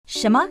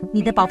什么？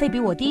你的保费比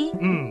我低？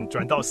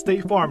转到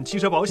State Farm 汽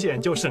车保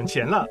险就省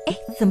钱了。哎，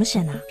怎么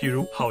省啊？譬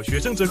如好学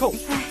生折扣，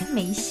哎，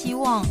没希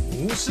望。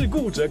无事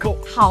故折扣，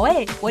好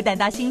哎，我胆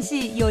大心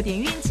细，有点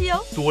运气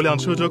哦。多辆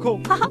车折扣，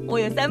哈哈，我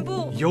有3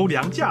部。优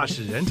良驾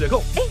驶人折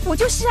扣，哎，我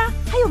就是啊。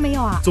还有没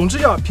有啊？总之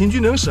呀，平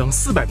均能省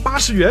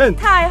480元。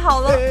太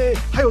好了！哎，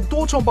还有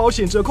多重保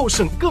险折扣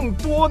省更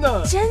多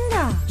呢。真的？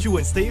去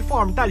问 State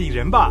Farm 代理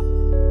人吧。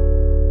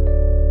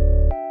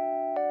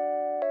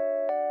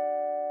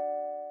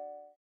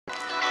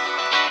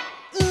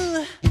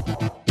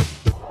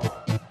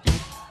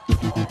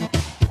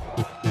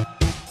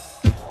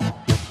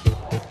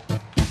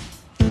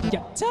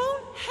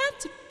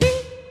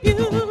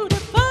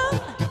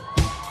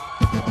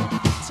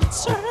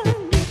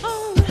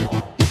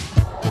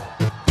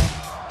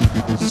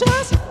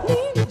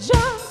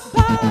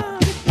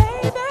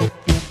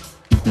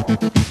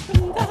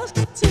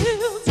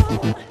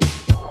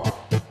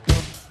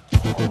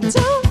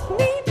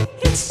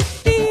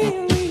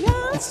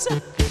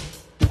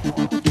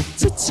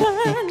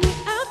Turn me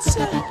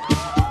outside.